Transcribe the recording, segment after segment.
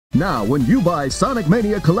Now, when you buy Sonic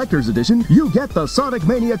Mania Collector's Edition, you get the Sonic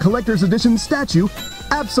Mania Collector's Edition statue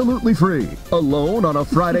absolutely free. Alone on a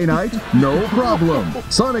Friday night? No problem.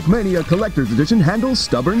 Sonic Mania Collector's Edition handles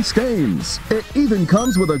stubborn stains. It even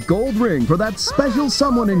comes with a gold ring for that special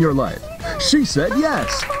someone in your life. She said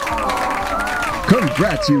yes.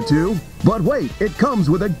 Congrats, you two. But wait, it comes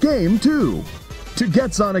with a game too. To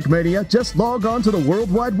get Sonic Mania, just log on to the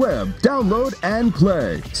World Wide Web, download and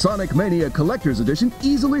play. Sonic Mania Collector's Edition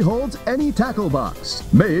easily holds any tackle box.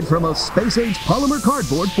 Made from a space-age polymer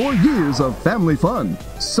cardboard for years of family fun.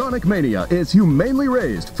 Sonic Mania is humanely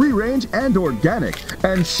raised, free-range, and organic,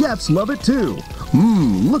 and chefs love it too.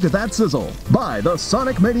 Look at that sizzle. Buy the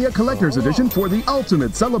Sonic Mania Collector's Edition for the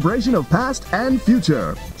ultimate celebration of past and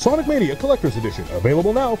future. Sonic Mania Collector's Edition,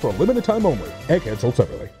 available now for a limited time only. Egghead sold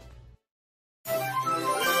separately.